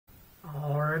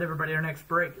Alright everybody, our next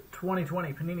break,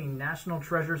 2020 Panini National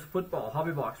Treasures Football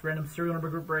Hobby Box, random serial number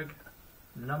group break,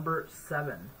 number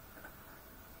 7.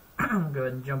 Go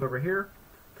ahead and jump over here.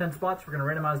 10 spots, we're going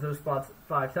to randomize those spots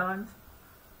 5 times.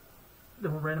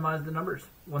 Then we'll randomize the numbers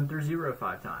 1 through 0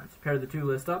 5 times. Pair the two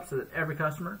lists up so that every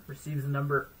customer receives a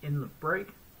number in the break.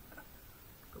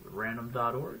 Go to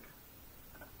random.org.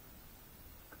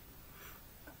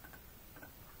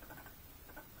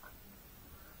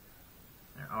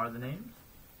 There are the names.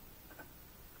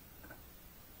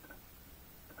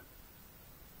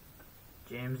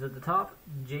 James at the top,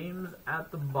 James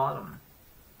at the bottom.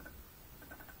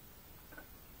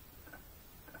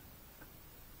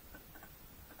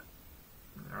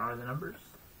 There are the numbers.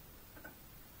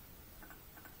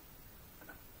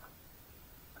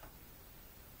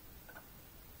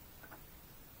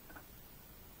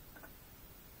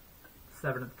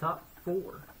 Seven at the top,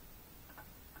 4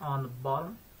 on the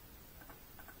bottom.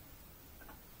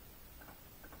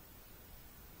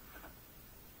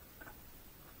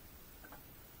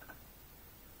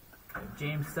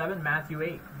 James 7, Matthew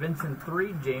 8, Vincent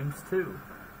 3, James 2,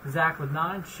 Zach with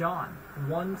 9, Sean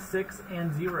 1, 6,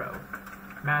 and 0,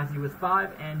 Matthew with 5,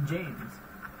 and James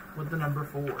with the number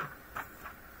 4.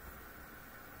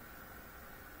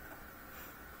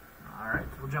 Alright,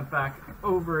 so we'll jump back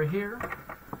over here.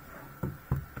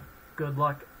 Good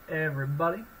luck,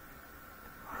 everybody.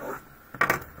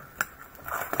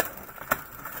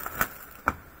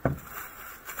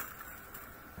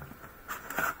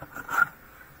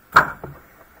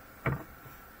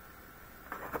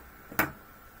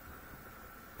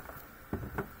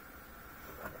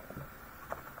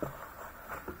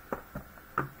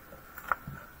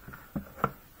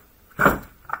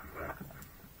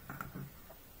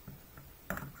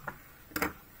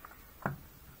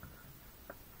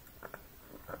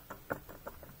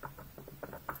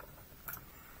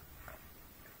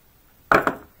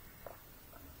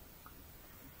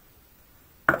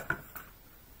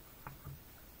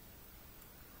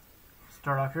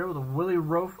 Start off here with a Willie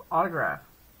Roaf autograph,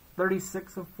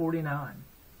 36 of 49.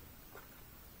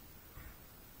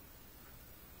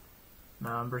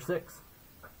 Number 6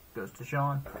 goes to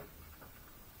Sean.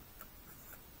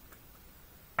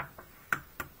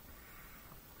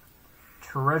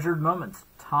 Treasured Moments,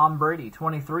 Tom Brady,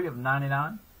 23 of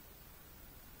 99.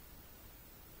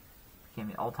 Became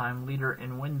the all-time leader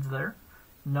in wins there.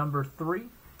 Number 3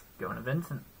 going to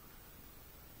Vincent.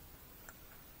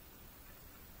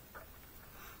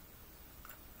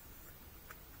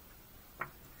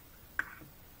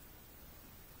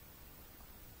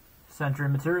 Century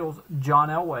Materials, John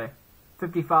Elway,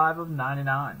 55 of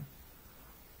 99.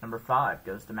 Number 5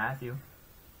 goes to Matthew.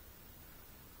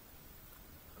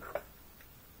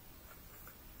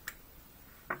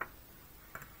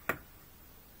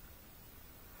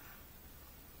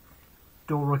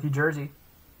 Dual rookie jersey,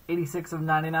 86 of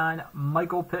 99,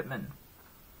 Michael Pittman.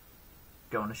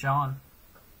 Going to Sean.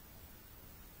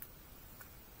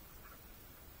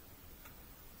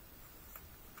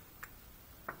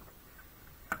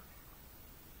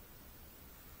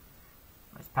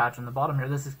 Patch on the bottom here.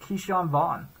 This is Keyshawn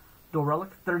Vaughn. Dual relic,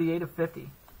 38 of 50.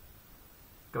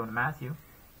 Going to Matthew.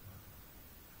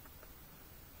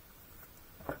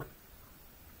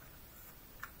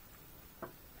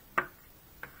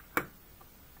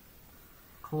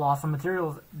 Colossal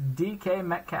Materials, DK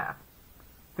Metcalf,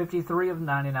 53 of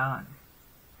 99.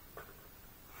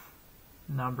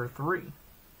 Number 3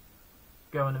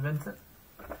 going to Vincent.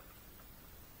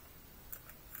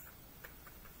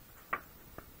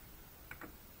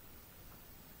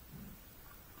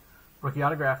 Rookie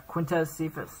autograph, Quintez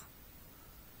Cephas.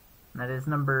 And that is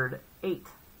numbered 8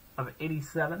 of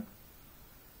 87.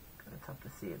 Kind of tough to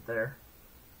see it there.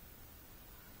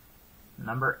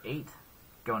 Number 8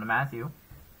 going to Matthew.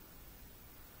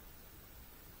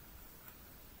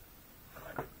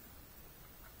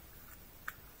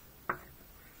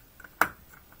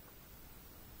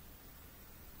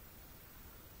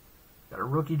 Got a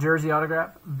rookie jersey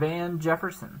autograph, Van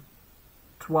Jefferson,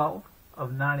 12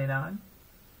 of 99.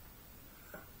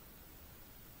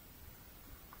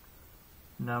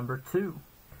 Number 2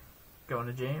 going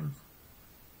to James.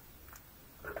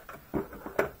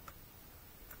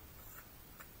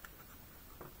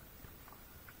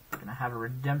 Gonna have a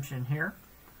redemption here.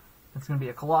 It's gonna be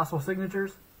a Colossal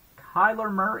Signatures,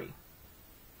 Kyler Murray.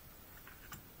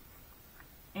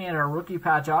 And our rookie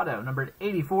patch auto, numbered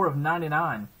 84 of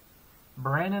 99,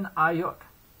 Brandon Ayuk.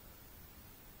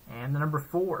 And the number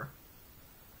 4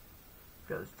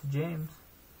 goes to James.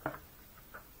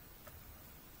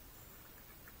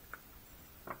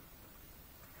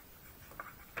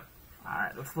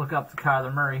 Alright, let's look up to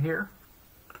Kyler Murray here.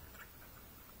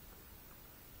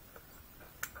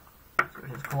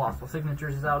 what his Colossal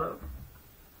Signatures is out of.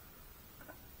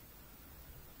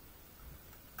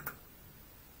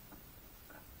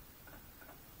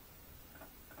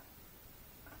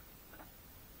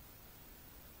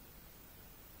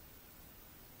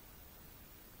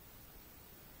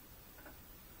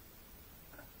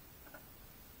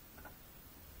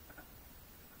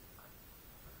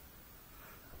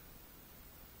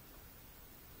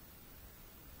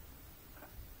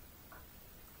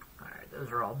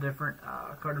 Those are all different.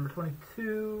 Card number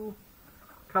 22.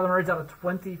 Kyler Murray's out of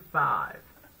 25.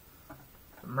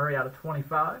 So Murray out of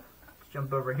 25. Let's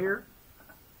jump over here.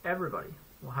 Everybody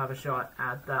will have a shot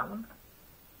at that one.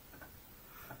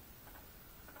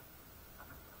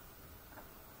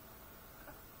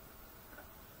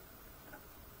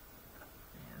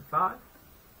 And 5.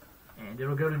 And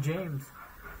it'll go to James.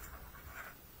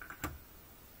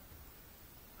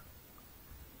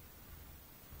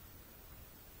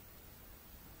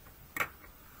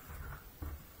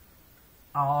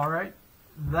 Alright,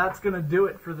 that's going to do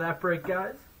it for that break,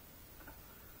 guys.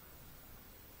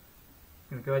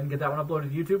 I'm going to go ahead and get that one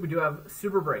uploaded to YouTube. We do have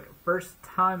Super Break, first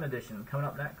time edition, coming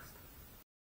up next.